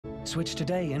Switch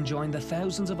today and join the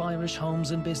thousands of Irish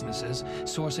homes and businesses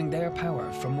sourcing their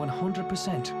power from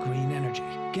 100% green energy.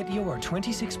 Get your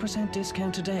 26%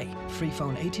 discount today. Free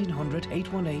phone 1800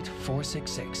 818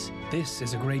 466. This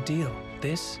is a great deal.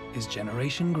 This is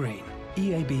Generation Green.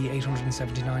 EAB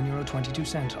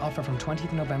 €879.22. Offer from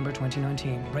 20th November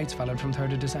 2019. Rates valid from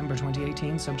 3rd of December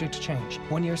 2018, subject to change.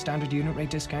 1 year standard unit rate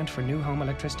discount for new home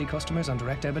electricity customers on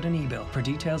direct debit and e-bill. For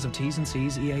details of T's and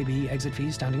C's, EAB, exit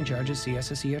fees, standing charges, see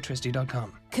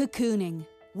sscelectricity.com. Cocooning.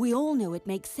 We all know it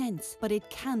makes sense, but it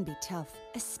can be tough,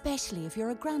 especially if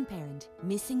you're a grandparent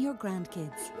missing your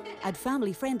grandkids. At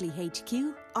Family Friendly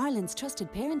HQ, Ireland's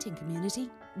trusted parenting community,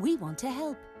 we want to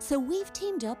help. So we've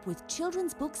teamed up with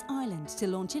Children's Books Ireland to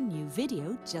launch a new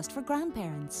video just for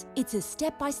grandparents. It's a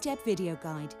step-by-step video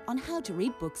guide on how to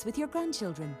read books with your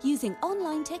grandchildren using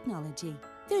online technology.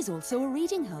 There's also a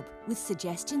reading hub with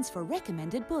suggestions for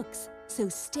recommended books. So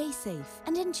stay safe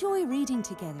and enjoy reading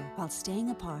together while staying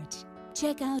apart.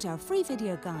 Check out our free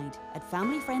video guide at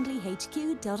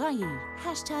familyfriendlyhq.ie.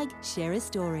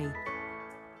 #ShareAStory.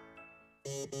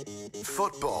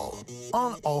 Football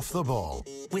on Off the Ball.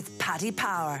 With Paddy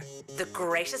Power, the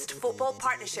greatest football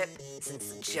partnership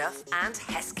since Jeff and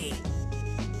Heskey.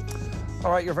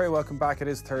 All right, you're very welcome back. It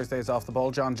is Thursdays Off the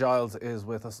Ball. John Giles is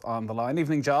with us on the line.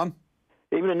 Evening, John.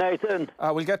 Evening, Nathan.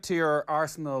 We'll get to your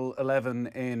Arsenal 11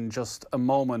 in just a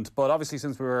moment, but obviously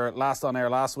since we were last on air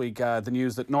last week, the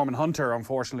news that Norman Hunter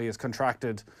unfortunately has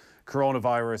contracted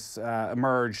coronavirus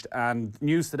emerged, and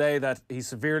news today that he's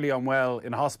severely unwell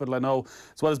in hospital. I know,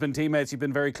 as well as been teammates, you've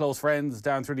been very close friends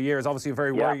down through the years. Obviously a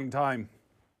very worrying time.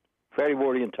 Very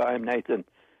worrying time, Nathan.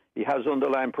 He has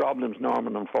underlying problems,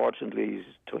 Norman, unfortunately. He's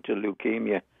touched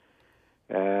leukemia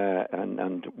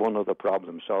and one other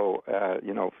problem. So,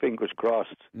 fingers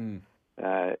crossed in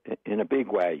a big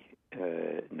way,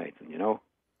 Nathan,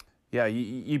 Yeah,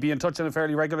 you be in touch on a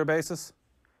fairly regular basis?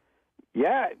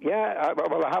 Yeah. I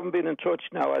haven't been in touch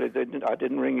now. I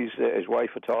didn't ring his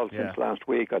wife at all since last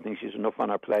week. I think she's enough on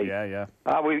her plate. Yeah.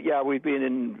 We've been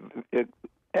in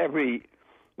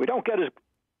we don't get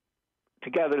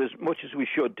together as much as we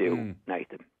should do,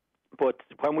 Nathan. But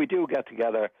when we do get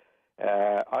together,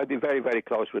 I'd be very, very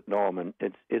close with Norman.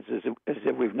 It's as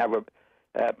if we've never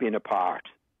been apart.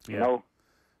 You know,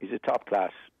 he's a top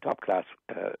class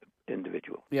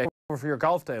individual. Yeah, for your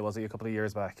golf day, was he, a couple of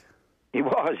years back? He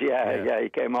was, yeah. He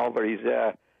came over. He's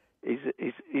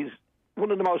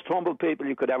one of the most humble people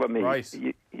you could ever meet. Right.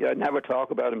 You never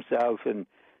talk about himself and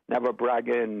never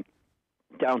bragging,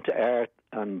 down to earth,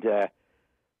 and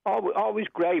always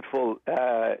grateful,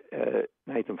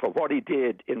 Nathan, for what he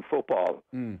did in football.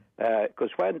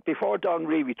 Because before Don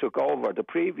Reevy took over, the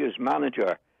previous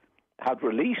manager had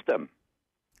released him.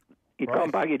 He'd come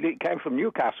back. He came from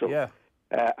Newcastle,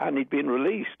 and he'd been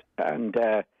released, and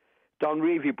Don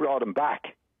Reevy brought him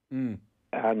back, and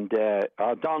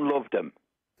Don loved him.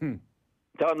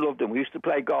 Don loved him. We used to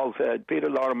play golf, Peter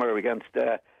Lorimer against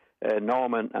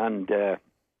Norman and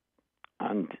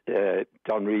Don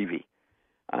Reevy,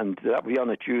 and that would be on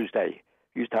a Tuesday.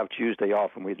 We used to have Tuesday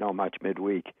off, and we'd no match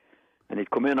midweek. And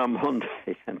he'd come in on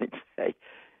Monday, and he'd say,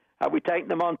 "Are we taking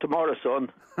them on tomorrow,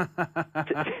 son?"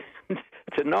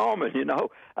 to Norman,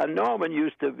 And Norman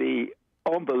used to be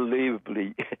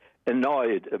unbelievably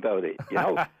annoyed about it,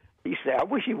 He'd say, "I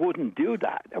wish he wouldn't do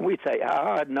that." And we'd say,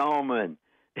 Norman,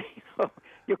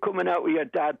 you're coming out with your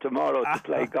dad tomorrow to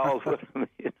play golf with him,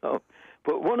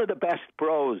 But one of the best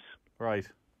pros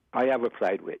I ever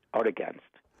played with or against.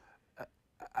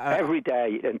 Every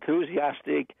day,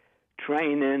 enthusiastic,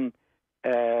 training.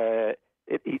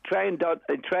 He trained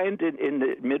in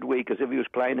the midweek as if he was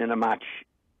playing in a match,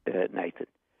 Nathan.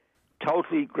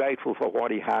 Totally grateful for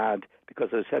what he had,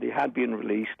 because as I said, he had been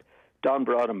released. Don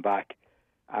brought him back,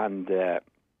 and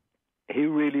he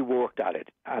really worked at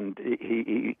it. And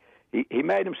he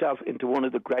made himself into one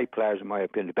of the great players, in my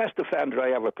opinion. The best defender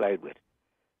I ever played with.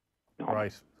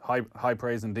 Right. High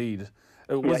praise indeed.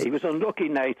 He was unlucky,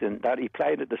 Nathan, that he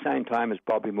played at the same time as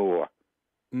Bobby Moore.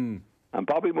 And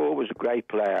Bobby Moore was a great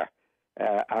player.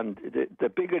 And the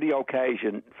bigger the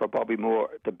occasion for Bobby Moore,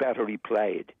 the better he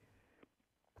played.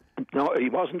 No, he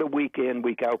wasn't a week in,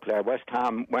 week out player. West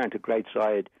Ham weren't a great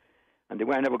side, and they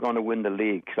weren't ever going to win the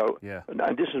league. So,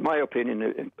 and this is my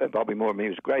opinion of Bobby Moore. I mean, he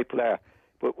was a great player,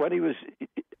 but when he was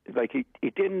he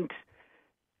didn't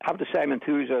have the same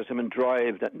enthusiasm and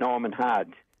drive that Norman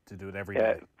had to do it every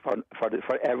day for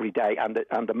every day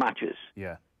and the matches.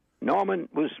 Yeah, Norman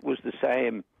was the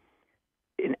same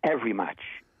in every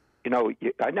match.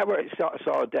 I never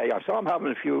saw a day. I saw him having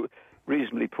a few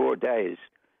reasonably poor days,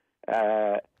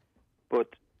 but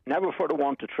never for the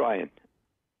want of trying.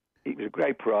 he was a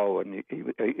great pro, and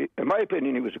in my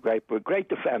opinion, he was a great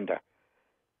defender,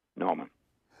 Norman.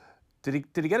 Did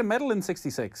he get a medal in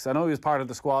 '66? I know he was part of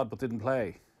the squad but didn't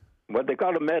play. Well, they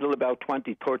got a medal about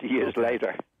 20, 30 years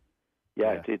later.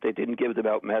 Yeah. They didn't give them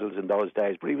out medals in those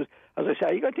days. But he was, as I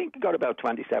say, I think he got about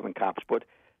 27 caps. But,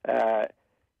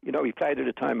 he played at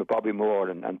a time with Bobby Moore,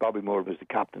 and Bobby Moore was the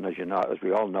captain, as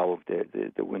we all know, of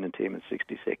the winning team in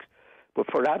 '66.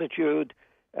 But for attitude,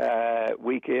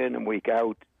 week in and week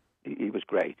out, he was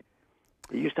great.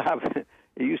 He used to have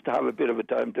a bit of a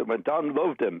time to when Don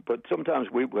loved him, but sometimes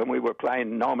when we were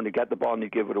playing, Norman would get the ball and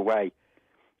he'd give it away.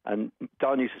 And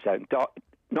Don used to say,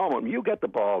 Norman, you get the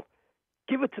ball,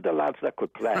 give it to the lads that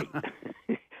could play.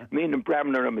 Meaning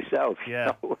Bremner and myself.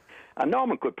 Yeah. And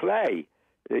Norman could play.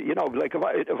 Like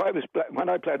when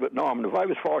I played with Norman, if I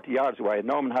was 40 yards away and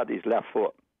Norman had his left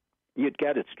foot, you'd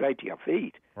get it straight to your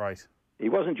feet. Right. He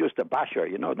wasn't just a basher,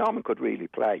 Norman could really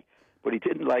play. But he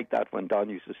didn't like that when Don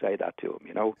used to say that to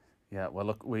him, Yeah, well,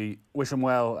 look, we wish him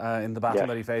well in the battle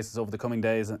that he faces over the coming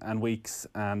days and weeks,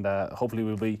 and hopefully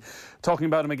we'll be talking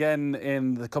about him again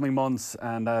in the coming months,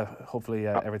 and hopefully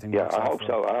everything works out.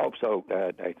 I hope so,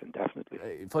 Nathan,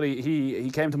 definitely. Funny, he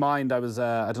came to mind. I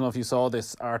don't know if you saw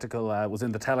this article, was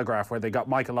in the Telegraph, where they got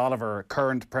Michael Oliver,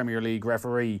 current Premier League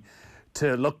referee,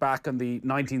 to look back on the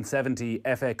 1970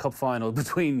 FA Cup final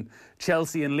between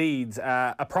Chelsea and Leeds,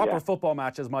 a proper football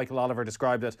match as Michael Oliver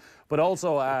described it, but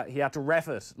also he had to ref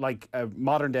it like a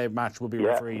modern day match would be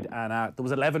refereed, and there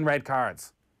was 11 red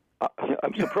cards.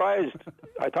 I'm surprised.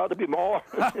 I thought there'd be more.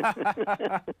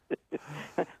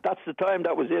 That's the time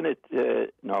that was in it,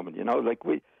 Norman, like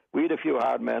we had a few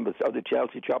hard men, but so did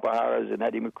Chelsea, Chopper Harris and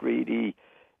Eddie McCready.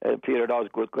 Peter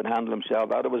Osgood could handle himself.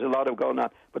 There was a lot of going on,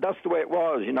 but that's the way it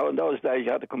was. In those days,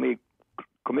 you had to commit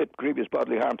grievous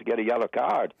bodily harm to get a yellow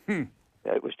card.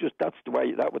 It was just that's the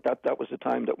way that was the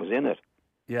time that was in it.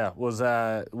 Yeah, was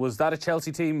that a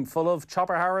Chelsea team full of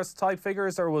Chopper Harris type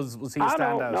figures, or was he a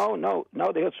standout?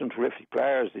 No. They had some terrific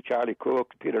players. The Charlie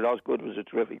Cook, Peter Osgood was a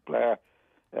terrific player.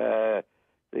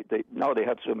 They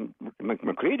had some.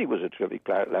 McCready was a terrific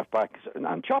player at left back,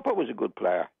 and Chopper was a good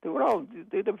player. They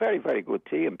had a very, very good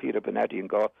team. Peter Bonetti and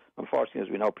go. Unfortunately, as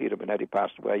we know, Peter Bonetti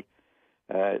passed away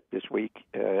this week.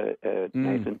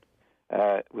 Nathan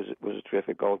was a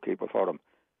terrific goalkeeper for them.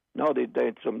 No, they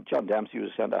had some. John Dempsey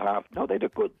was a centre half. No, they had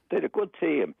a good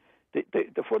team.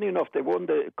 Funny enough, they won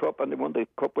the cup and they won the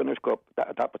Cup Winners' Cup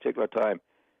at that particular time.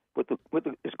 But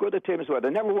it's good a team as well. They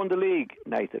never won the league,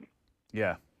 Nathan.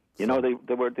 Yeah. They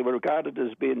were regarded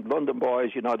as being London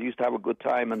boys. They used to have a good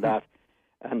time and that,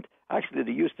 and actually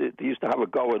they used to have a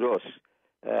go at us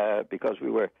because we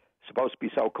were supposed to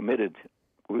be so committed.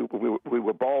 We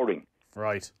were boring,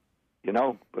 right?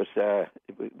 But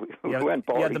we went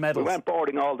boring. We went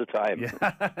boring all the time.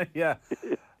 Yeah, yeah.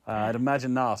 I'd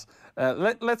imagine not.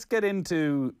 Let's get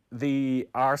into the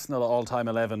Arsenal all-time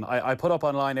 11. I put up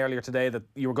online earlier today that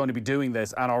you were going to be doing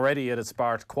this, and already it has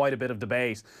sparked quite a bit of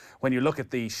debate when you look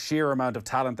at the sheer amount of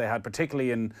talent they had,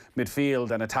 particularly in midfield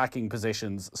and attacking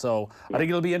positions. So I think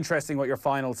it'll be interesting what your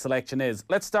final selection is.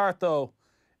 Let's start, though,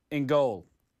 in goal.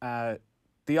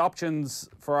 The options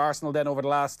for Arsenal then over the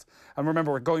last, and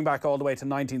remember, we're going back all the way to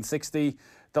 1960,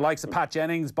 the likes of Pat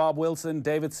Jennings, Bob Wilson,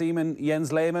 David Seaman,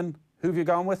 Jens Lehmann. Who have you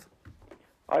gone with?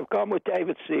 I've gone with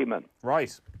David Seaman.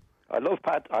 Right. I love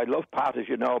Pat, as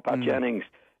you know, Pat Jennings.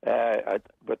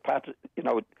 But Pat,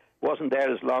 wasn't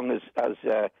there as long as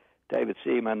David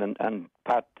Seaman, and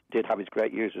Pat did have his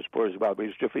great years with Spurs as well, but he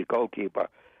was a terrific goalkeeper.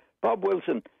 Bob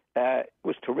Wilson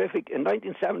was terrific. In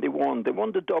 1971, they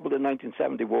won the double in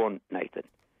 1971, Nathan.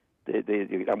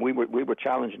 And we were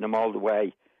challenging them all the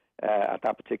way at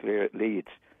that particular year at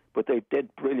Leeds. But they did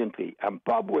brilliantly. And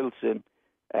Bob Wilson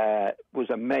was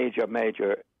a major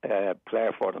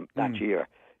player for them that year.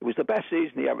 It was the best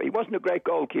season he ever. He wasn't a great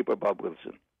goalkeeper, Bob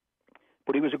Wilson,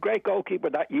 but he was a great goalkeeper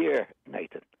that year,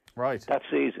 Nathan. Right. That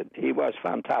season, he was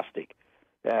fantastic.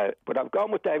 But I've gone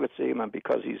with David Seaman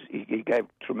because he gave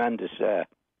tremendous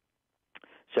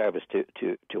service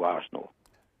to Arsenal.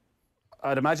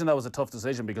 I'd imagine that was a tough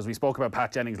decision because we spoke about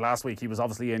Pat Jennings last week. He was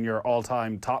obviously in your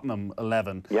all-time Tottenham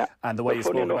 11. Yeah. And the way you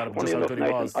spoke about him, just how good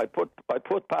he was. I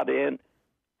put Pat in.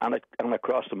 And I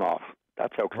crossed him off.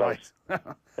 That's how close. Right.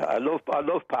 I love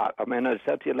Pat. I mean, I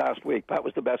said to you last week, Pat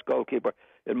was the best goalkeeper,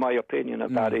 in my opinion,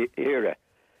 of that era.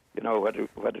 You know,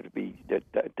 whether it be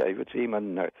David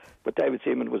Seaman, but David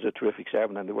Seaman was a terrific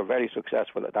servant, and they were very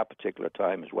successful at that particular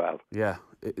time as well. Yeah,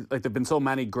 like there've been so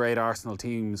many great Arsenal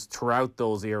teams throughout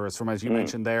those eras. From, as you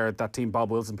mentioned there, that team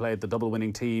Bob Wilson played, the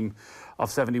double-winning team of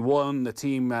 '71, the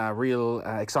team, real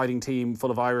exciting team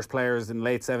full of Irish players in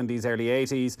late '70s, early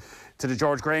 '80s, to the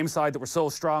George Graham side that were so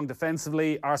strong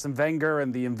defensively, Arsene Wenger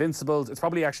and the Invincibles. It's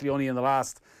probably actually only in the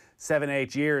last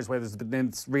 7-8 years where there's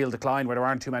been this real decline, where there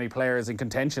aren't too many players in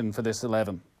contention for this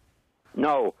 11.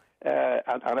 No, and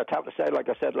I'd have to say, like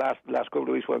I said last couple of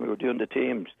weeks when we were doing the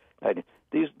teams,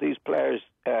 these players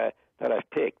that I've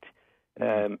picked,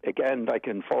 again, like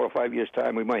in 4 or 5 years'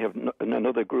 time, we might have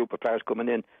another group of players coming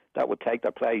in that would take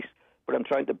their place. But I'm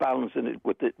trying to balance it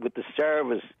with the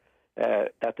service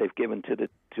that they've given to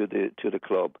the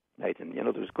club, Nathan. You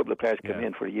know, there was a couple of players come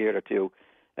in for a year or two.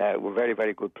 Were very,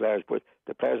 very good players, but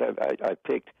the players I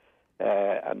picked,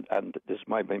 and this is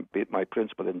my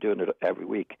principle in doing it every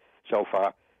week so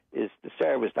far, is the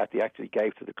service that they actually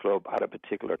gave to the club at a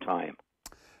particular time.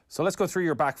 So let's go through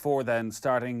your back four then,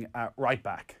 starting at right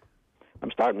back. I'm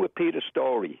starting with Peter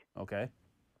Storey. Okay.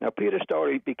 Now, Peter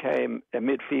Storey became a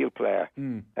midfield player,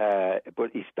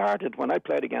 but he started, when I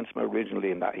played against him originally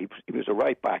in that, he was a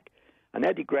right back, and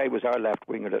Eddie Gray was our left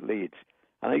winger at Leeds,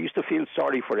 and I used to feel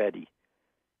sorry for Eddie.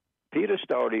 Peter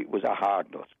Storey was a hard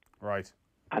nut. Right.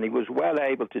 And he was well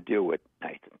able to do it,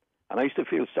 Nathan. And I used to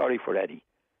feel sorry for Eddie.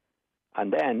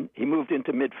 And then he moved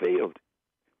into midfield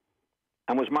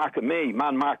and was marking me.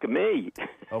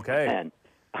 Okay. And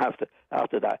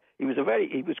after that, he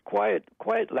was quiet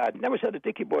lad. He never said a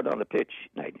dicky word on the pitch,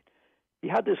 Nathan. He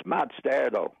had this mad stare,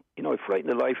 though. You know, he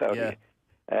frightened the life out of you.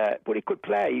 But he could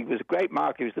play. He was a great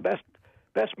marker. He was the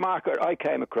best marker I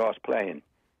came across playing,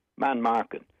 man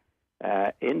marking.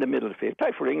 In the middle of the field.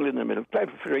 Played for England in the middle. Played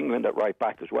for England at right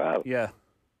back as well. Yeah.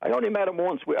 I only met him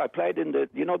once. I played in the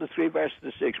 3 versus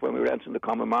the 6 when we were entering the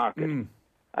common market.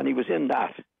 And he was in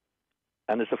that.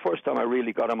 And it's the first time I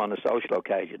really got him on a social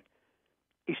occasion.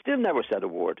 He still never said a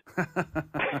word.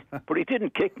 But he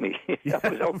didn't kick me. That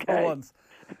was okay.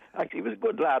 Actually, he was a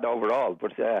good lad overall.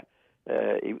 But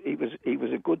he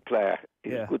was a good player.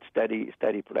 He was a good, steady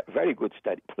player. Very good,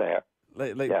 steady player.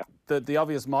 The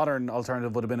obvious modern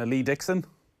alternative would have been a Lee Dixon.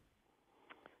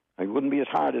 He wouldn't be as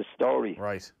hard as Storey.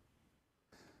 Right.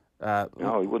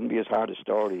 No, he wouldn't be as hard as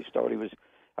Storey. Storey was,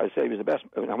 I'd say, he was the best.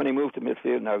 When he moved to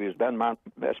midfield, now he was the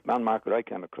best man marker I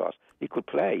came across. He could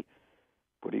play,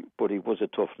 but he was a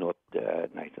tough nut,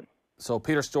 Nathan. So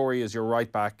Peter Storey is your right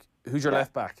back. Who's your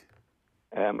left back?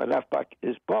 My left back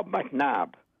is Bob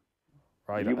McNabb.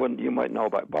 Right. You might know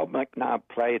about Bob McNabb.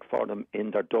 Played for them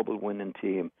in their double winning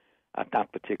team at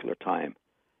that particular time.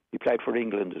 He played for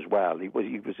England as well. He was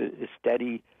a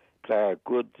steady player,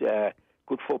 good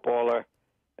footballer.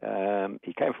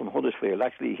 He came from Huddersfield.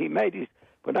 Actually,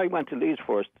 when I went to Leeds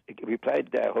first, we played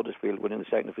Huddersfield within the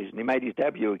second division. He made his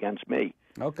debut against me.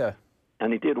 Okay.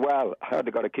 And he did well. I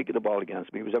hardly got a kick of the ball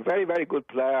against me. He was a very, very good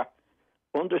player,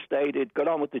 understated, got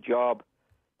on with the job,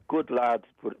 good lad,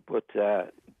 but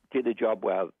did the job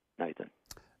well, Nathan.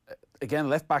 Again,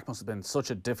 left back must have been such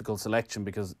a difficult selection,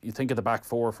 because you think of the back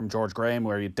four from George Graham,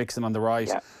 where you had Dixon on the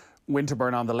right,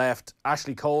 Winterburn on the left,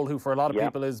 Ashley Cole, who for a lot of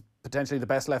people is potentially the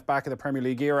best left back of the Premier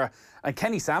League era, and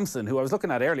Kenny Sampson, who I was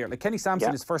looking at earlier. Like Kenny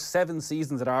Sampson, his first 7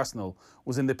 seasons at Arsenal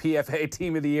was in the PFA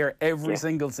Team of the Year every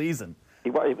single season.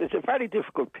 It's a very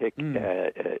difficult pick,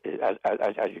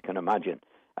 as you can imagine.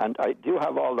 And I do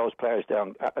have all those players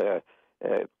down,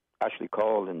 Ashley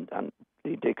Cole and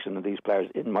Lee Dixon and these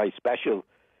players in my special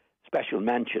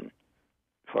mention,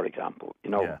 for example,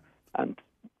 and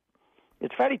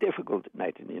it's very difficult,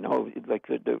 Nathan, like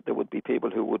there would be people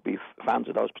who would be fans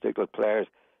of those particular players.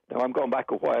 Now, I'm going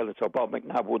back a while, and so Bob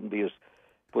McNabb wouldn't be as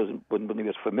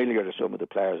familiar to some of the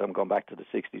players. I'm going back to the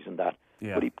 60s and that.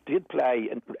 Yeah. But he did play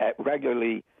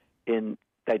regularly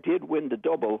they did win the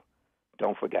double,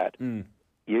 don't forget,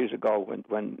 years ago when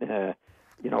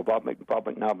Bob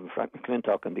McNabb and Frank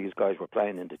McClintock and these guys were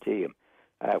playing in the team.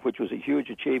 Which was a huge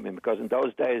achievement, because in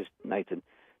those days, Nathan,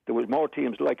 there was more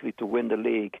teams likely to win the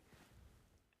league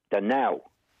than now.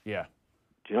 Yeah.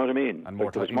 Do you know what I mean? And there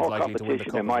was more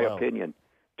competition, in my opinion,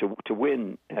 to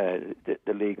win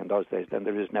the league in those days than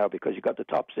there is now, because you got the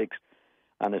top 6,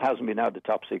 and it hasn't been out the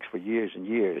top 6 for years and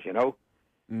years,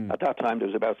 At that time, there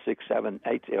was about 6, 7,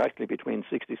 8, actually between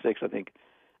 66, I think,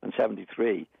 and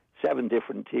 73. 7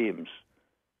 different teams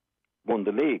won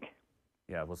the league.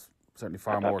 Yeah, it was certainly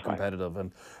far more competitive.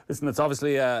 And listen, it's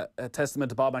obviously a testament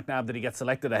to Bob McNabb that he gets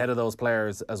selected ahead of those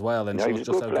players as well, and shows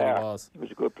just how good he was. He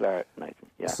was a good player, Nathan.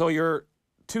 Yeah. So your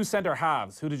 2 centre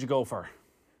halves, who did you go for?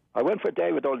 I went for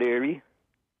David O'Leary.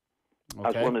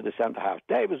 as one of the centre-halves.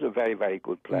 Dave was a very, very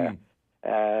good player.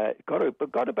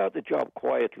 Got about the job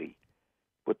quietly,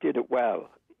 but did it well.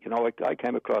 You know, I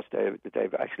came across Dave.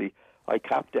 Actually, I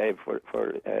capped Dave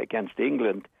for against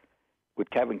England with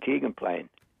Kevin Keegan playing,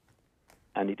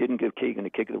 and he didn't give Keegan a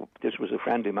kick. This was a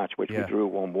friendly match which we drew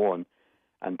 1-1,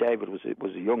 and David was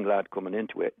a young lad coming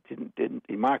into it.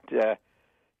 He marked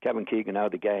Kevin Keegan out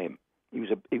of the game. He was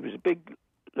a big,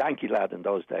 lanky lad in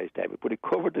those days, David, but he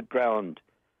covered the ground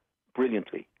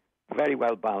brilliantly, very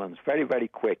well balanced, very, very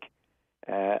quick,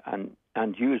 and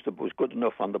was good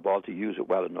enough on the ball to use it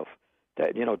well enough.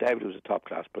 You know, David was a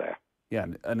top-class player. Yeah,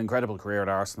 an incredible career at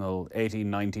Arsenal, 18,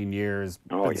 19 years,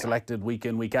 been selected week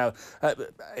in, week out.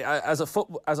 As a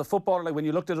footballer, like when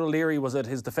you looked at O'Leary, was it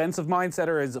his defensive mindset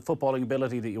or his footballing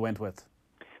ability that you went with?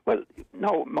 Well,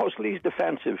 no, mostly he's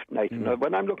defensive, Nathan.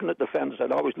 When I'm looking at defenders,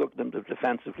 I'd always look at them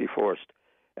defensively first.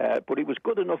 But he was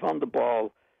good enough on the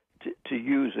ball to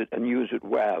use it and use it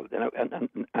well. You know,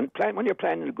 and when you're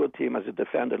playing in a good team as a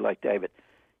defender like David,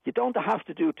 you don't have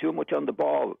to do too much on the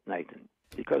ball, Nathan,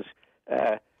 because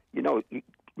you know,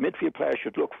 midfield players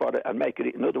should look for it and make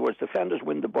it. In other words, defenders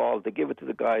win the ball, they give it to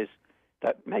the guys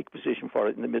that make position for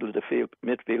it in the middle of the field,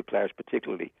 midfield players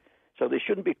particularly. So they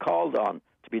shouldn't be called on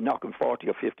to be knocking 40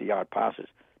 or 50-yard passes.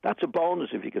 That's a bonus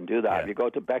if you can do that. Yeah. If you go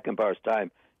to Beckenbauer's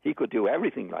time, he could do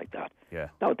everything like that. Yeah.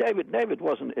 Now, David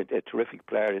wasn't a terrific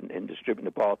player in distributing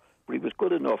the ball, but he was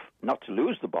good enough not to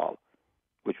lose the ball,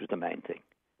 which was the main thing.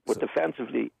 But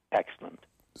defensively, excellent.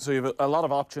 So you have a lot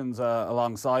of options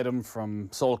alongside him, from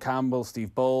Sol Campbell,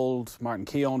 Steve Bold, Martin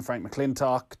Keown, Frank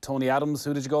McClintock, Tony Adams.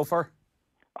 Who did you go for?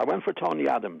 I went for Tony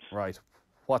Adams. Right.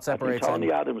 What separates him?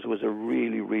 Tony Adams was a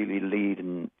really, really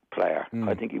leading player.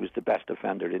 I think he was the best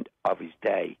defender of his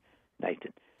day,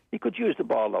 Nathan. He could use the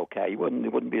ball okay. He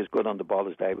wouldn't be as good on the ball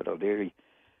as David O'Leary,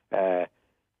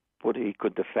 but he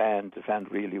could defend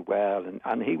really well,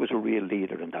 and he was a real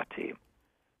leader in that team.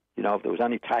 You know, if there was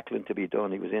any tackling to be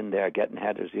done, he was in there getting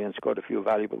headers in, scored a few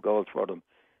valuable goals for them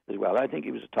as well. I think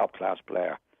he was a top-class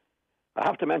player. I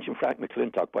have to mention Frank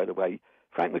McClintock, by the way.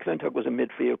 Frank McClintock was a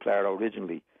midfield player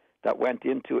originally that went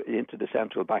into the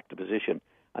central back position,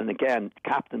 and again,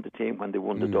 captained the team when they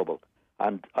won the double.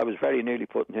 And I was very nearly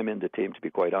putting him in the team, to be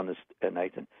quite honest,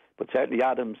 Nathan. But certainly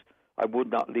Adams, I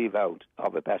would not leave out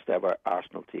of a best-ever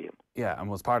Arsenal team. Yeah, and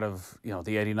was part of, you know,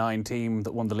 the 89 team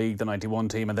that won the league, the 91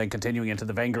 team, and then continuing into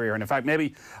the Wenger era. And in fact,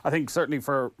 maybe, I think certainly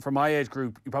for my age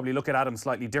group, you probably look at Adams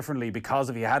slightly differently because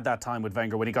he had that time with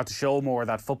Wenger when he got to show more of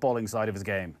that footballing side of his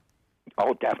game.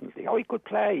 Oh, definitely. Oh, he could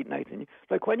play, Nathan.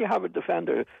 Like when you have a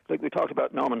defender, like we talked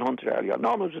about Norman Hunter earlier.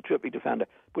 Norman was a terrific defender,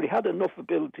 but he had enough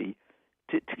ability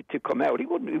to come out. He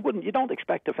wouldn't. You don't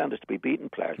expect defenders to be beating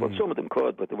players. Well, some of them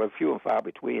could, but they were few and far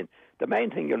between. The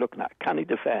main thing you're looking at, can he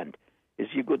defend? Is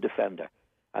he a good defender?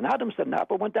 And Adams did that,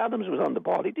 but when Adams was on the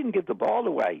ball, he didn't give the ball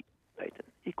away, Nathan.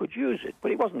 He could use it,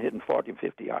 but he wasn't hitting 40 and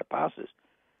 50-yard passes.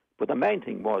 But the main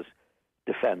thing was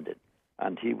defending,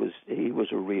 and he was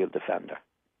a real defender.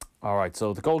 All right,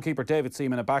 so the goalkeeper, David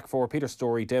Seaman, a back four, Peter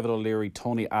Storey, David O'Leary,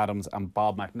 Tony Adams and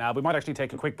Bob McNabb. We might actually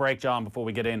take a quick break, John, before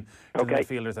we get in to the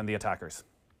midfielders and the attackers.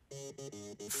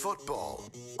 Football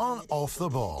on Off the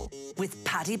Ball. With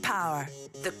Paddy Power,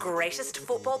 the greatest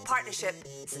football partnership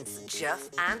since Jeff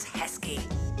and Heskey.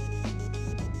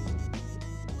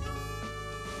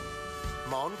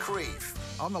 Moncrief.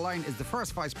 On the line is the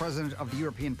first Vice President of the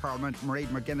European Parliament, Mairead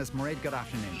McGuinness. Mairead, good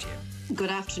afternoon to you. Good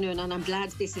afternoon, and I'm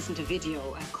glad this isn't a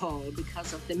video call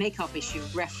because of the makeup issue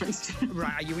referenced.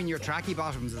 Right, are you in your tracky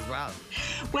bottoms as well?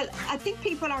 Well, I think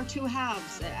people are two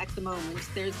halves at the moment.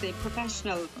 There's the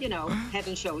professional, you know, head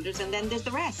and shoulders, and then there's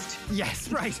the rest. Yes,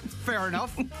 right, fair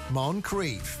enough.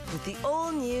 Moncrief. With the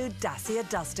all-new Dacia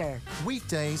Duster.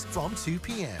 Weekdays from 2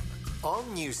 p.m.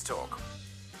 on News Talk.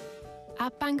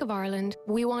 At Bank of Ireland,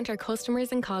 we want our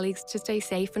customers and colleagues to stay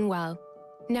safe and well.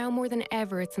 Now more than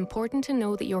ever, it's important to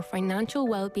know that your financial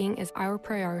well-being is our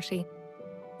priority.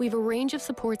 We've a range of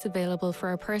supports available for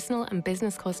our personal and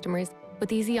business customers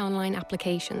with easy online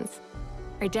applications.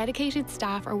 Our dedicated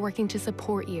staff are working to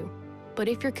support you. But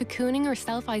if you're cocooning or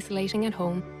self-isolating at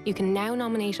home, you can now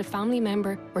nominate a family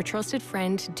member or trusted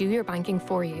friend to do your banking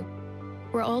for you.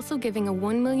 We're also giving a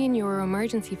 €1 million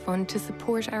emergency fund to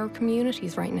support our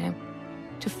communities right now.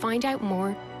 To find out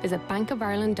more, visit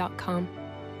bankofireland.com.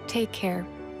 Take care.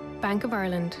 Bank of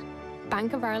Ireland.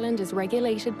 Bank of Ireland is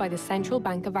regulated by the Central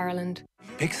Bank of Ireland.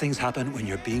 Big things happen when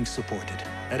you're being supported.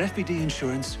 At FBD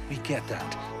Insurance, we get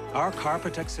that. Our Car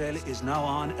Protect sale is now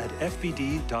on at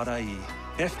fbd.ie.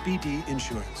 FBD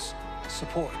Insurance.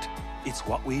 Support. It's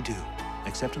what we do.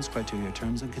 Acceptance criteria,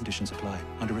 terms and conditions apply.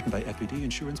 Underwritten by FBD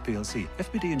Insurance plc.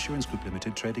 FBD Insurance Group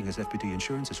Limited, trading as FBD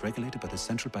Insurance, is regulated by the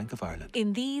Central Bank of Ireland.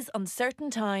 In these uncertain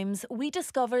times, we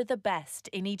discover the best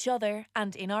in each other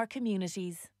and in our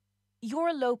communities.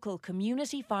 Your local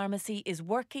community pharmacy is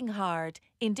working hard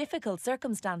in difficult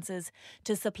circumstances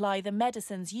to supply the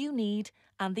medicines you need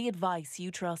and the advice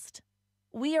you trust.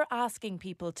 We are asking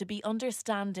people to be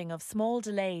understanding of small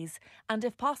delays and,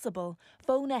 if possible,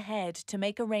 phone ahead to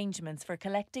make arrangements for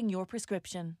collecting your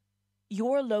prescription.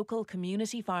 Your local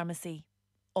community pharmacy,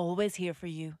 always here for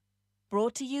you.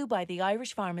 Brought to you by the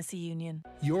Irish Pharmacy Union.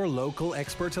 Your local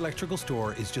Expert Electrical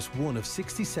store is just one of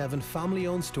 67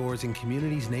 family-owned stores in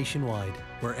communities nationwide.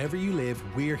 Wherever you live,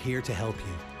 we're here to help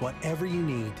you. Whatever you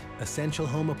need, essential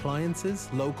home appliances,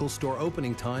 local store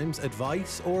opening times,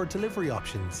 advice or delivery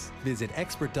options. Visit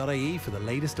expert.ie for the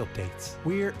latest updates.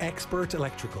 We're Expert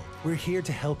Electrical. We're here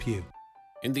to help you.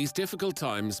 In these difficult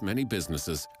times, many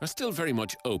businesses are still very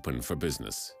much open for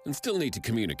business and still need to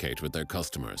communicate with their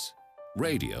customers.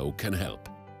 Radio can help.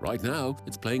 Right now,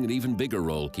 it's playing an even bigger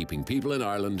role keeping people in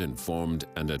Ireland informed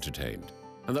and entertained.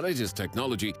 And the latest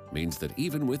technology means that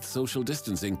even with social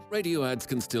distancing, radio ads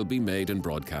can still be made and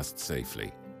broadcast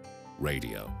safely.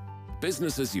 Radio.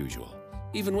 Business as usual,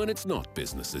 even when it's not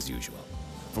business as usual.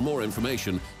 For more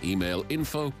information, email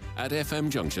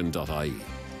info@fmjunction.ie.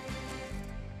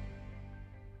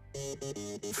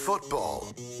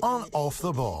 Football on Off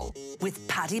the Ball. With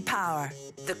Paddy Power,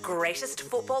 the greatest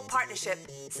football partnership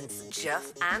since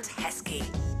Jeff and Heskey.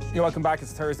 You're welcome back.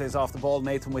 It's Thursdays Off the Ball.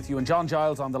 Nathan with you, and John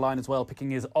Giles on the line as well,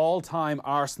 picking his all-time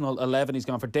Arsenal 11. He's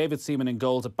gone for David Seaman in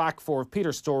goals, a back four of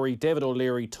Peter Storey, David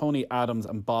O'Leary, Tony Adams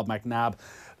and Bob McNabb.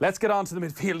 Let's get on to the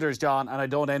midfielders, John, and I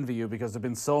don't envy you because there have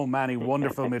been so many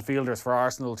wonderful midfielders for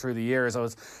Arsenal through the years. I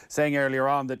was saying earlier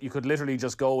on that you could literally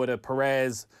just go with a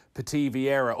Perez, Petit,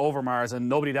 Vieira, Overmars and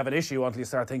nobody'd have an issue until you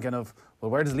start thinking of,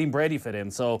 well, where does Liam Brady fit in?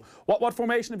 So what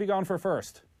formation have you gone for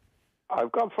first?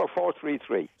 I've gone for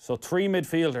 4-3-3. So three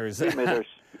midfielders. Three midfielders,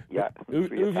 yeah. Who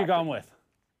have you gone with?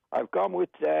 I've gone with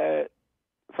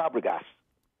Fabregas.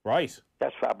 Right.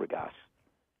 That's Fabregas.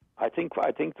 I think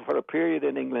for a period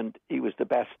in England, he was the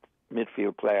best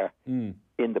midfield player in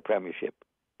the Premiership,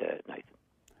 Nathan.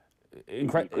 He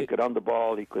could get on the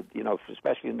ball. He could,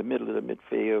 especially in the middle of the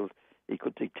midfield, he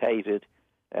could dictate it.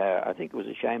 I think it was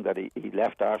a shame that he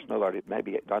left Arsenal, or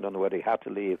maybe, I don't know whether he had to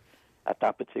leave at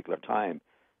that particular time.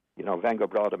 Wenger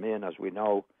brought him in, as we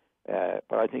know,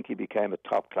 but I think he became a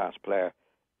top-class player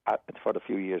for the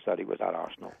few years that he was at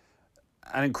Arsenal.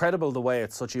 And incredible the way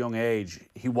at such a young age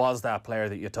he was that player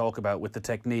that you talk about, with the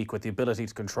technique, with the ability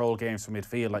to control games from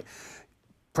midfield. Like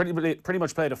pretty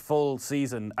much played a full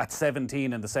season at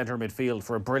 17 in the centre of midfield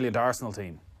for a brilliant Arsenal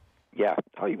team. Yeah,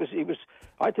 he was.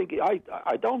 I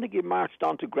don't think he marched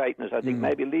on to greatness. I think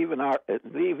maybe leaving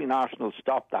Arsenal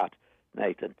stopped that,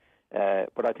 Nathan.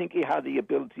 But I think he had the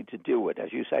ability to do it.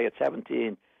 As you say, at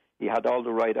 17, he had all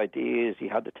the right ideas. He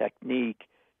had the technique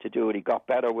to do it. He got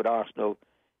better with Arsenal.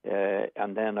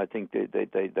 And then I think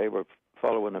they were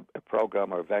following a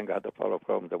programme, or Wenger had to follow a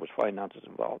programme. There was finances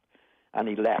involved. And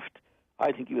he left.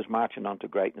 I think he was marching on to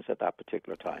greatness at that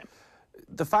particular time.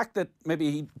 The fact that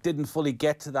maybe he didn't fully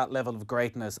get to that level of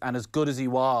greatness, and as good as he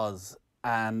was,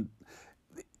 and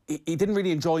he didn't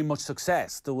really enjoy much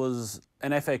success. There was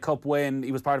an FA Cup win.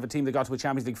 He was part of a team that got to a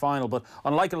Champions League final. But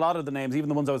unlike a lot of the names, even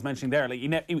the ones I was mentioning there,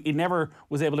 he never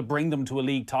was able to bring them to a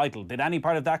league title. Did any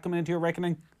part of that come into your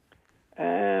reckoning?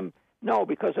 No,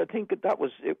 because I think it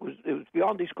was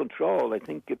beyond his control. I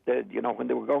think when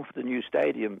they were going for the new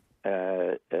stadium,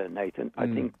 Nathan, I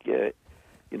think the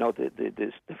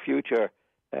future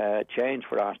changed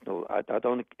for Arsenal. I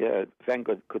don't think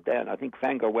Wenger could then. I think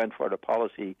Wenger went for the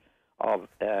policy of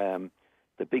the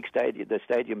big stadium, the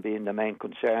stadium being the main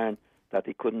concern, that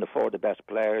he couldn't afford the best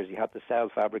players. He had to sell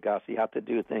Fabregas. He had to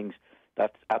do things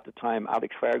that at the time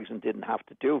Alex Ferguson didn't have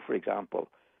to do, for example.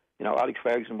 Alex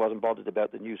Ferguson wasn't bothered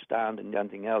about the new stand and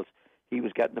anything else. He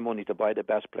was getting the money to buy the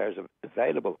best players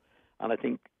available. And I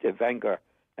think Wenger,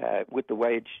 with the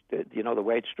wage, the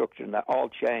wage structure, and that all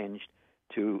changed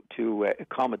to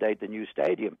accommodate the new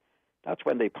stadium. That's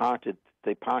when they parted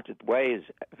ways,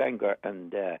 Wenger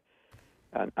and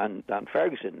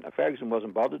Ferguson. Ferguson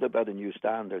wasn't bothered about a new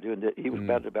stand. He was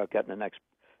better about getting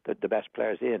the best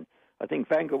players in. I think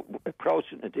Wenger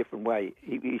approached it in a different way.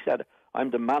 He said, I'm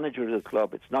the manager of the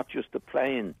club. It's not just the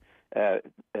playing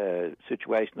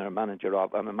situation that I'm a manager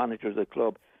of. I'm a manager of the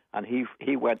club. And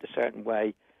he went a certain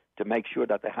way to make sure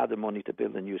that they had the money to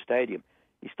build a new stadium.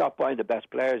 He stopped buying the best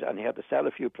players, and he had to sell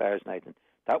a few players, Nathan.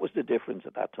 That was the difference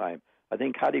at that time. I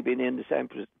think had he been in the same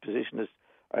position as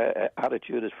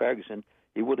attitude as Ferguson,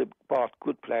 he would have bought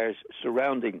good players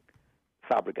surrounding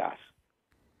Fabregas.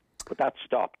 But that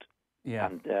stopped. Yeah.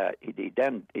 And he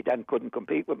then couldn't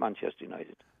compete with Manchester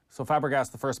United. So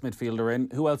Fabregas, the first midfielder in.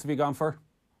 Who else have you gone for?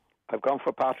 I've gone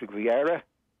for Patrick Vieira.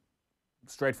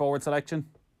 Straightforward selection?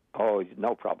 Oh,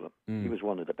 no problem. He was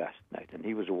one of the best, Nathan.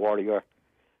 He was a warrior.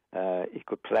 He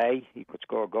could play. He could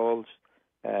score goals.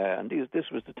 And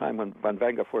this was the time when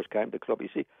Wenger first came to the club. You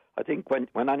see, I think when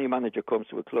any manager comes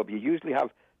to a club, you usually have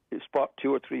spot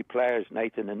 2 or 3 players,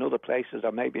 Nathan, in other places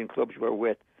or maybe in clubs you were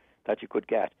with that you could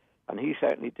get. And he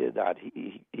certainly did that.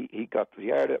 He got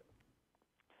Vieira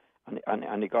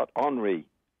and he got Henry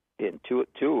in two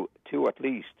at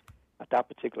least at that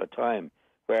particular time.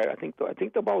 Where I think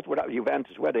they both were at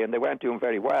Juventus, were they? And they weren't doing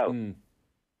very well.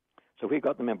 So he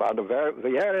got them in. But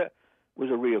Vieira was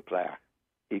a real player.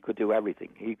 He could do everything.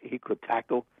 He could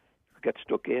tackle, he could get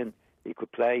stuck in, he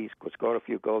could play, he could score a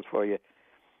few goals for you.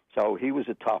 So he was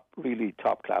a really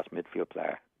top class midfield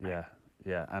player.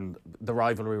 Yeah, and the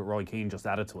rivalry with Roy Keane just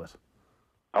added to it.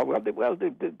 Oh well,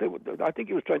 I think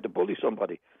he was trying to bully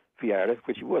somebody, Vieira,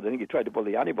 which he would. I think he tried to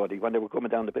bully anybody when they were coming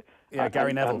down the pit. Yeah,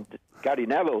 Gary Neville. And Gary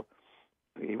Neville,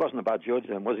 he wasn't a bad judge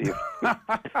then, was he?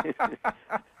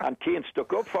 And Keane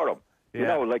stuck up for him. Yeah. You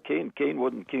know, like Keane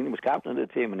was captain of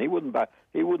the team, and he wouldn't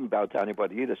bow to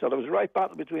anybody either. So there was a right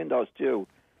battle between those two.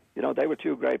 You know, they were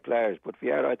two great players, but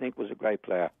Vieira, I think, was a great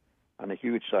player and a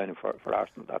huge signing for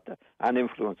Arsenal and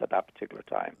influence at that particular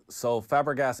time. So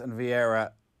Fabregas and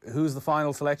Vieira, who's the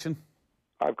final selection?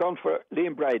 I've gone for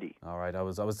Liam Brady. All right, I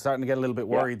was starting to get a little bit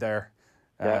worried there.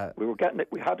 Yeah,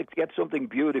 we had to get something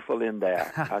beautiful in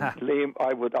there, and Liam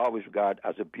I would always regard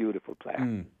as a beautiful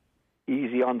player.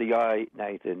 Easy on the eye,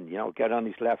 Nathan. You know, get on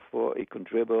his left foot. He can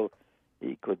dribble.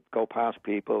 He could go past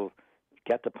people,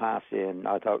 get the pass in.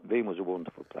 I thought Liam was a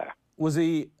wonderful player. Was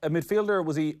he a midfielder?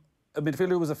 Was he a midfielder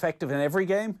who was effective in every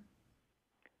game?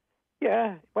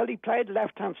 Yeah, well, he played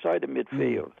left-hand side of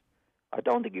midfield. I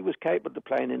don't think he was capable of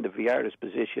playing in the Vieira's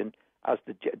position as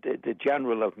the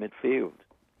general of midfield.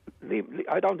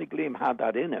 I don't think Liam had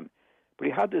that in him, but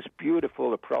he had this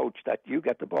beautiful approach that you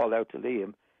get the ball out to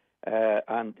Liam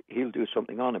and he'll do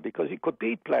something on it, because he could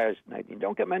beat players. You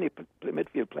don't get many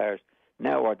midfield players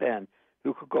now or then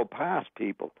who could go past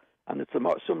people, and it's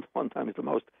sometimes it's the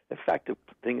most effective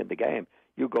thing in the game.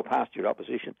 You go past your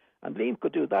opposition, and Liam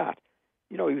could do that.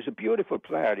 You know, he was a beautiful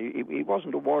player. He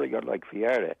wasn't a warrior like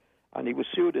Vieira, and he was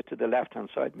suited to the left-hand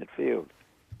side midfield.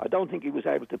 I don't think he was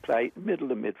able to play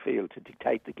middle of midfield to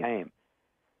dictate the game.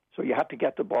 So you had to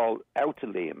get the ball out to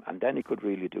Liam, and then he could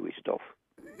really do his stuff.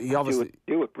 He obviously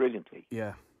do it brilliantly.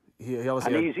 Yeah, he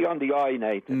obviously and easy on the eye,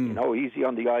 Nathan. You know, easy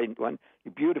on the eye. When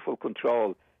beautiful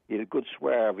control, he had a good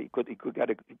swerve. He could get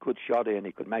a good shot in.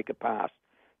 He could make a pass.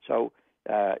 So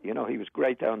you know, he was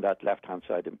great down that left-hand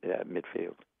side of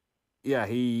midfield. Yeah,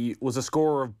 he was a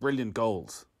scorer of brilliant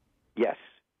goals. Yes,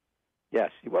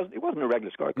 he wasn't a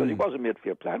regular scorer because he was a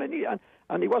midfield player,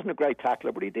 and he wasn't a great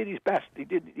tackler, but he did his best.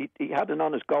 He had an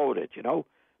honest go at it, you know.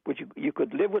 But you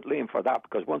could live with Liam for that,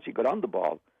 because once he got on the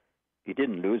ball, he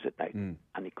didn't lose it, Nathan.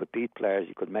 And he could beat players,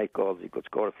 he could make goals, he could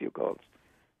score a few goals.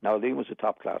 Now, Liam was a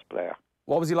top-class player.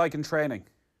 What was he like in training?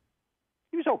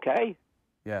 He was okay.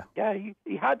 Yeah. Yeah,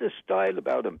 he had this style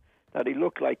about him that he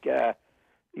looked like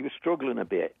he was struggling a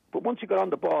bit. But once he got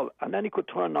on the ball, and then he could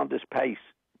turn on this pace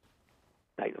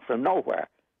from nowhere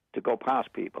to go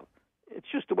past people. It's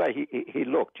just the way he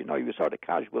looked. You know, he was sort of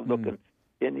casual looking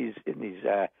in his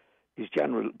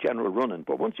general running.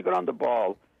 But once he got on the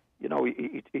ball, you know,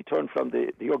 he turned from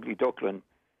the ugly duckling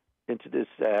into this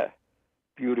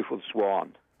beautiful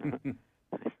swan.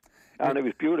 And it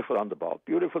was beautiful on the ball,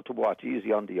 beautiful to watch,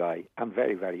 easy on the eye, and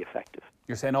very, very effective.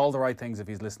 You're saying all the right things if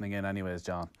he's listening in anyways,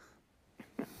 John.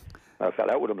 I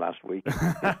fell out with him last week.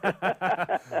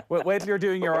 Wait till you're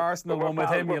doing your Arsenal one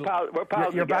with him. We're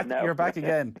pals again now. You're back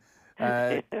again.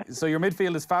 So your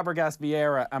midfield is Fabregas,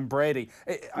 Vieira and Brady.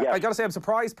 I got to say, I'm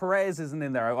surprised Perez isn't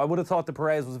in there. I would have thought that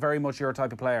Perez was very much your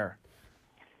type of player.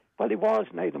 Well, he was,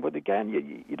 Nathan, but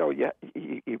again,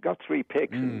 you've got 3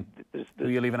 picks. Who are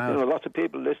you leaving out? You know, lots of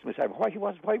people listening say,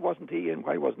 why wasn't he in?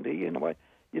 Why wasn't he in?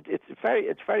 It's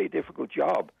a very difficult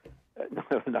job. No,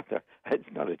 it's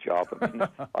not a job. I mean,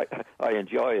 I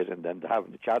enjoy it and then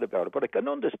having a chat about it. But I can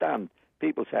understand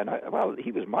people saying, well,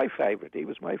 he was my favourite. He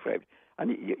was my favourite.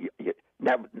 And you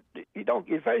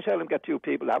very seldom get 2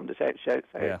 people having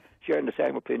sharing the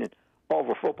same opinion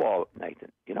over football,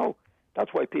 Nathan. You know,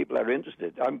 that's why people are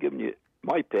interested. I'm giving you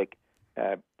my pick.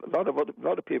 A lot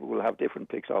of people will have different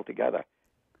picks altogether.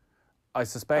 I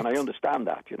suspect, and I understand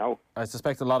that, you know. I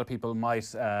suspect a lot of people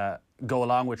might go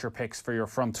along with your picks for your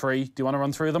front 3. Do you want to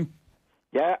run through them?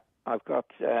 Yeah, I've got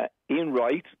Ian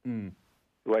Wright,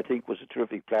 who I think was a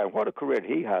terrific player. What a career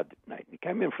he had. He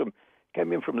came in from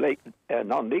late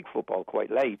non-league football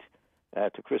quite late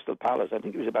to Crystal Palace. I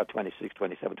think he was about 26,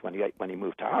 27, 28 when he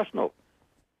moved to Arsenal.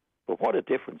 But what a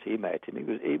difference he made to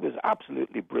him. He was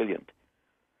absolutely brilliant.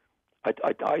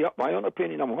 My own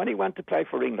opinion on when he went to play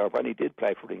for England, or when he did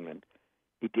play for England,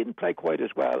 he didn't play quite as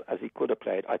well as he could have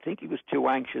played. I think he was too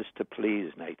anxious to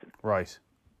please, Nathan. Right.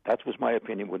 That was my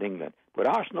opinion with England. But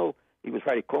Arsenal, he was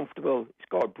very comfortable. He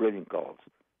scored brilliant goals.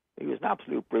 He was an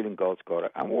absolute brilliant goal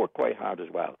scorer and worked quite hard as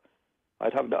well. I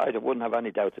wouldn't have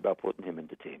any doubts about putting him in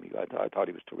the team. I thought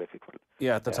he was terrific for it.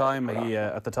 Yeah, at the time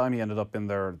he ended up in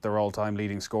their all-time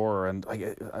leading scorer, and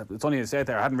it's only to say it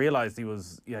there. I hadn't realised he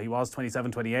was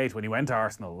 27, 28 when he went to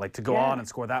Arsenal. Like, to go on and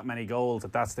score that many goals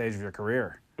at that stage of your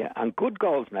career. Yeah, and good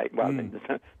goals, mate. Well,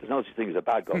 there's no such thing as a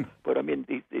bad goal, but I mean,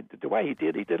 the way he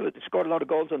scored a lot of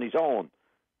goals on his own.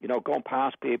 You know, going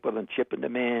past people and chipping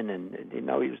them in, and you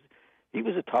know, he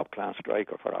was a top-class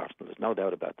striker for Arsenal. There's no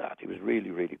doubt about that. He was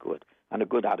really, really good. And a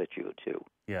good attitude, too.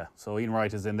 Yeah, so Ian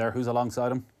Wright is in there. Who's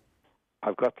alongside him?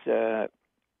 I've got Thierry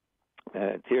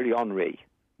Henry.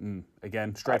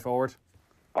 Again, straightforward?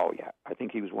 Oh, yeah. I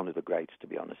think he was one of the greats, to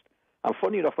be honest. And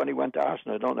funny enough, when he went to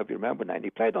Arsenal, I don't know if you remember now,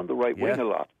 he played on the right wing a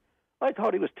lot. I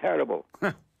thought he was terrible.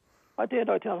 I did.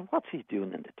 I thought, what's he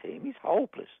doing in the team? He's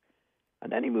hopeless.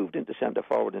 And then he moved into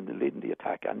centre-forward and leading the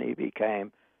attack, and he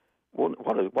became...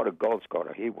 What a goal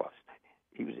scorer he was.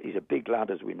 He's a big lad,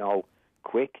 as we know,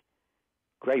 quick,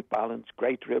 great balance,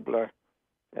 great dribbler,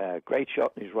 great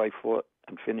shot in his right foot,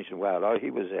 and finishing well. Oh, he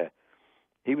was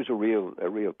a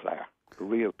real player.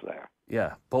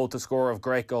 Yeah, both a scorer of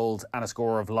great goals and a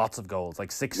scorer of lots of goals,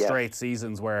 like 6 straight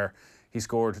seasons where he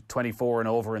scored 24 and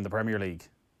over in the Premier League.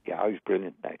 Yeah, he was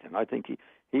brilliant, Nathan. I think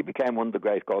he became one of the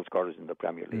great goal scorers in the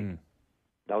Premier League.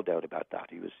 No doubt about that.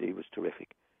 He was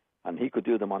terrific. And he could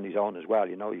do them on his own as well.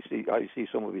 You know, I see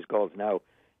some of his goals now,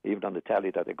 even on the telly,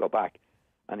 that they go back,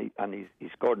 and he's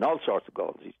scored all sorts of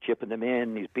goals. He's chipping them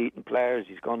in, he's beating players,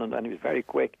 he's gone and he was very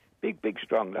quick, big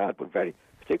strong lad, but very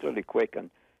particularly quick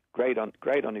and great on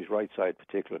his right side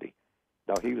particularly.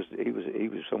 No, he was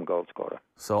some goal scorer.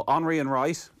 So Henry and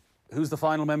Wright. Who's the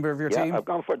final member of your team? I've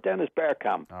gone for Dennis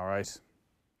Bergkamp. All right.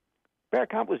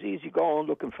 Bergkamp was easy going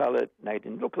looking fella,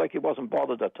 Nathan. Looked like he wasn't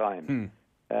bothered at times.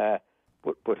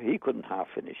 But he couldn't half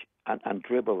finish and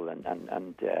dribble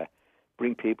and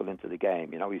bring people into the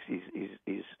game. You know, his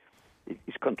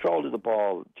control of the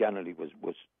ball generally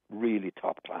was really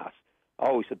top class.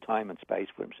 Always had time and space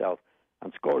for himself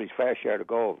and scored his fair share of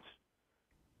goals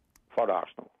for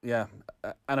Arsenal. Yeah,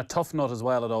 and a tough nut as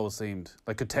well. It always seemed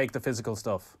like could take the physical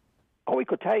stuff. Oh, he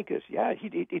could take it. Yeah, he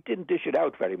didn't dish it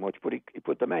out very much,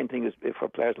 but the main thing is for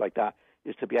players like that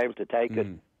is to be able to take it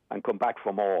and come back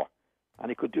for more. And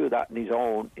he could do that in his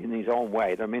own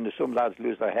way. I mean, there's some lads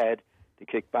lose their head, they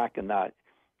kick back and that.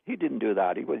 He didn't do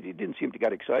that. He didn't seem to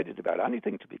get excited about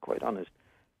anything, to be quite honest.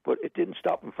 But it didn't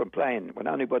stop him from playing. When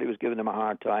anybody was giving him a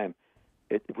hard time,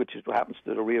 which is what happens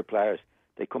to the real players,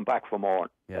 they come back for more,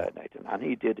 Nathan. And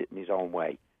he did it in his own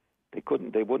way. They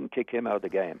wouldn't kick him out of the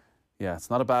game. Yeah,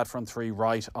 it's not a bad front three.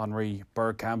 Wright, Henry,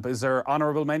 Bergkamp. Is there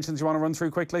honourable mentions you want to run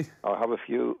through quickly? I have a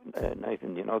few,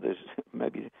 Nathan. You know, there's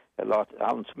maybe a lot.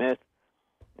 Alan Smith.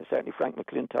 Certainly Frank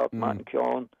McClintock, Martin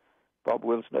Keown, Bob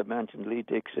Wilson, I've mentioned, Lee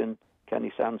Dixon,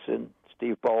 Kenny Sanson,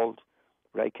 Steve Bold,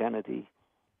 Ray Kennedy,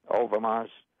 Overmars,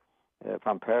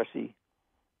 Van Persie,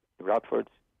 Radford,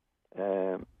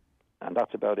 and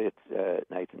that's about it,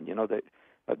 Nathan. You know,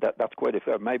 that's quite a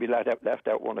fair. Maybe left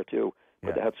out one or two,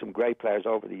 but they had some great players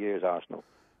over the years, Arsenal.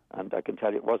 And I can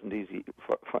tell you it wasn't easy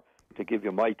to give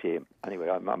you my team. Anyway,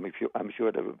 I'm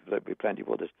sure there'll be plenty of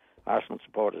others, Arsenal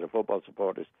supporters or football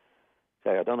supporters,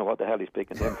 say, I don't know what the hell he's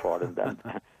picking them for,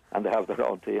 and they have their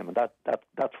own team, and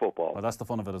that's football. Well, that's the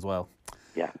fun of it as well.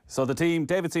 Yeah. So the team,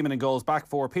 David Seaman in goals, back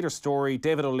four, Peter Storey,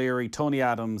 David O'Leary, Tony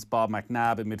Adams, Bob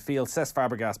McNabb in midfield, Cesc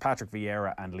Fabregas, Patrick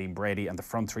Vieira and Liam Brady, and the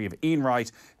front three of Ian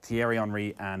Wright, Thierry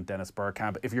Henry and Dennis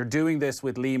Bergkamp. If you're doing this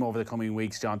with Liam over the coming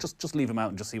weeks, John, just leave him out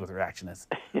and just see what the reaction is.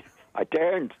 I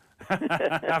daren't.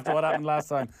 After what happened last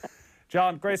time.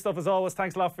 John, great stuff as always.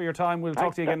 Thanks a lot for your time. We'll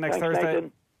talk to you again next Thursday.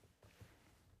 Nathan.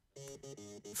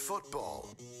 Football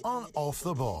on Off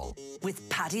the Ball. With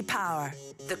Paddy Power,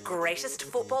 the greatest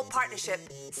football partnership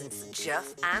since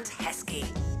Jeff and Heskey.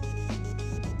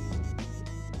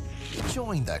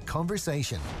 Join that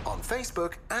conversation on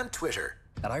Facebook and Twitter.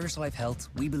 At Irish Life Health,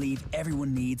 we believe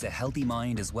everyone needs a healthy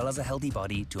mind as well as a healthy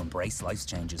body to embrace life's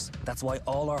changes. That's why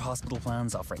all our hospital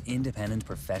plans offer independent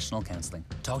professional counselling.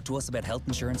 Talk to us about health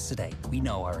insurance today. We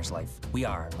know Irish Life. We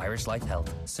are Irish Life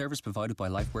Health. Service provided by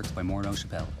LifeWorks by Morneau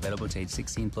Chappelle. Available to age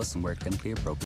 16 plus and where clinically appropriate.